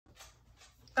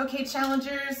Okay,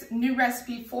 challengers, new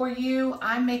recipe for you.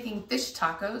 I'm making fish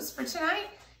tacos for tonight.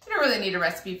 You don't really need a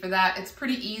recipe for that. It's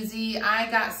pretty easy. I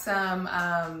got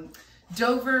some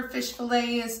Dover fish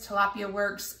fillets, tilapia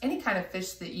works, any kind of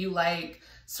fish that you like,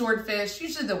 swordfish.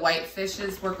 Usually the white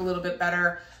fishes work a little bit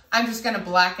better. I'm just gonna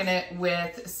blacken it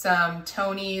with some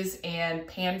Tony's and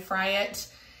pan fry it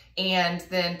and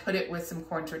then put it with some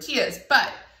corn tortillas.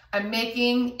 But I'm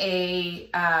making a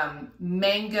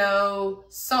mango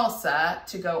salsa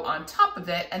to go on top of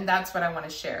it, and that's what I want to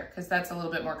share because that's a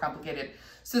little bit more complicated.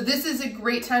 So this is a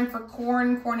great time for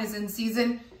corn. Corn is in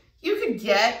season. You could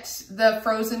get the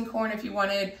frozen corn if you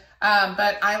wanted,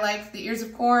 but I like the ears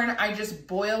of corn. I just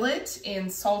boil it in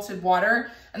salted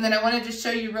water, and then I want to just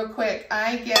show you real quick.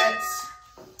 I get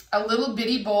a little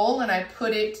bitty bowl and I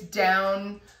put it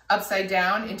down, upside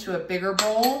down into a bigger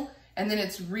bowl. And then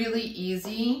it's really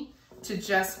easy to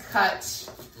just cut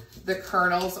the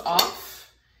kernels off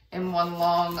in one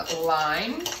long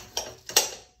line.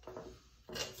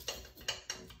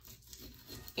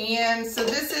 And so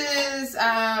this is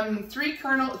 3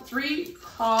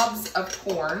 cobs of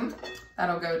corn.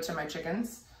 That'll go to my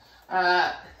chickens.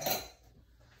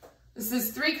 This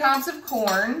is 3 cobs of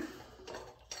corn.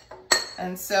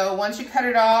 And so once you cut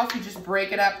it off, you just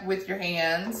break it up with your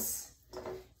hands.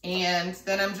 And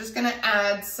then I'm just gonna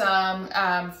add some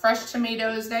fresh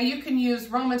tomatoes. Now you can use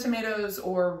Roma tomatoes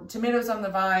or tomatoes on the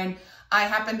vine. I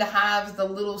happen to have the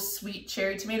little sweet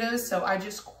cherry tomatoes, so I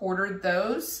just quartered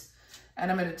those.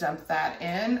 And I'm gonna dump that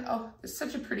in. Oh, it's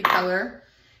such a pretty color.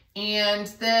 And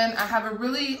then I have a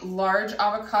really large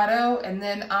avocado, and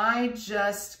then I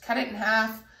just cut it in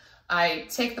half. I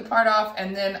take the part off,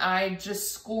 and then I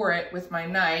just score it with my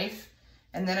knife.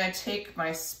 And then I take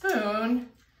my spoon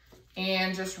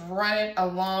and just run it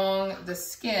along the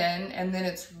skin, and then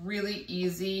it's really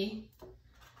easy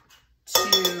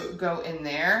to go in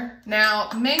there. Now,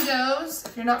 mangoes,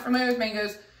 if you're not familiar with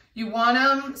mangoes, you want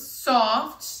them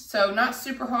soft, so not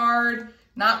super hard,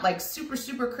 not like super,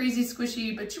 super crazy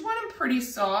squishy, but you want them pretty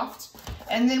soft.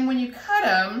 And then when you cut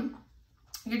them,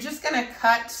 you're just gonna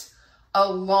cut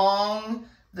along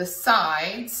the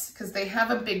sides because they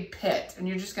have a big pit, and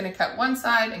you're just gonna cut one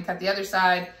side and cut the other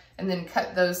side, and then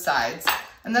cut those sides.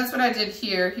 And that's what I did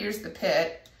here. Here's the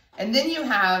pit. And then you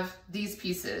have these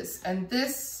pieces. And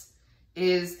this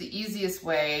is the easiest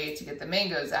way to get the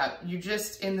mangoes out. You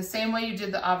just, in the same way you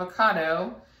did the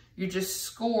avocado, you just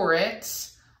score it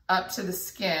up to the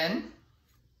skin.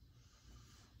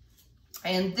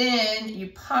 And then you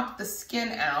pop the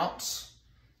skin out.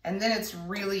 And then it's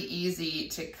really easy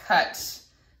to cut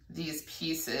these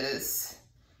pieces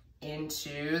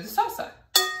into the salsa.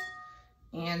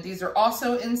 And these are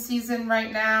also in season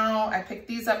right now. I picked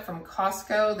these up from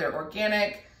Costco. They're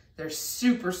organic. They're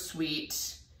super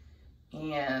sweet.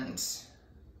 And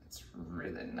it's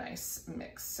really nice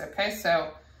mix. Okay,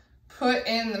 so put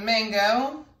in the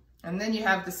mango, and then you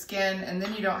have the skin, and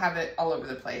then you don't have it all over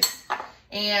the place.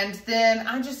 And then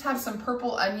I just have some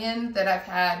purple onion that I've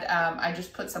had. I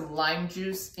just put some lime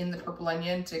juice in the purple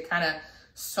onion to kind of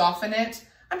soften it.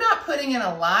 I'm not putting in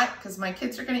a lot because my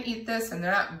kids are gonna eat this and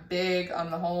they're not big on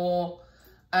the whole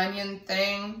onion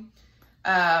thing.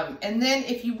 And then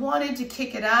if you wanted to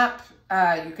kick it up,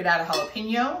 you could add a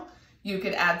jalapeno. You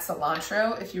could add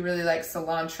cilantro if you really like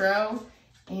cilantro.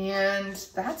 And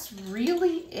that's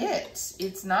really it.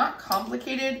 It's not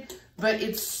complicated, but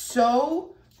it's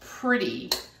so pretty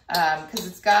because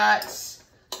it's got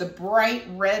the bright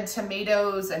red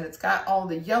tomatoes, and it's got all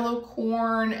the yellow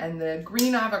corn and the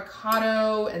green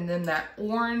avocado, and then that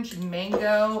orange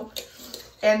mango.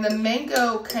 And the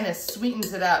mango kind of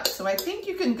sweetens it up. So I think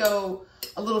you can go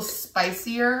a little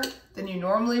spicier than you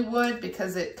normally would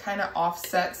because it kind of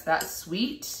offsets that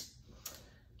sweet.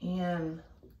 And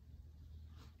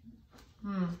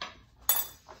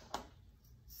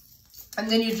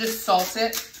then you just salt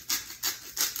it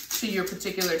to your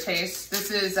particular taste.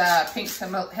 This is pink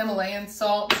Himalayan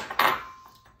salt.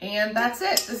 And that's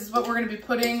it. This is what we're gonna be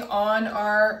putting on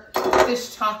our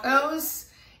fish tacos.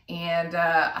 And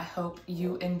I hope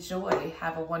you enjoy.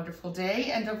 Have a wonderful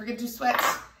day. And don't forget to sweat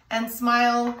and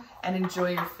smile and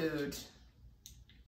enjoy your food.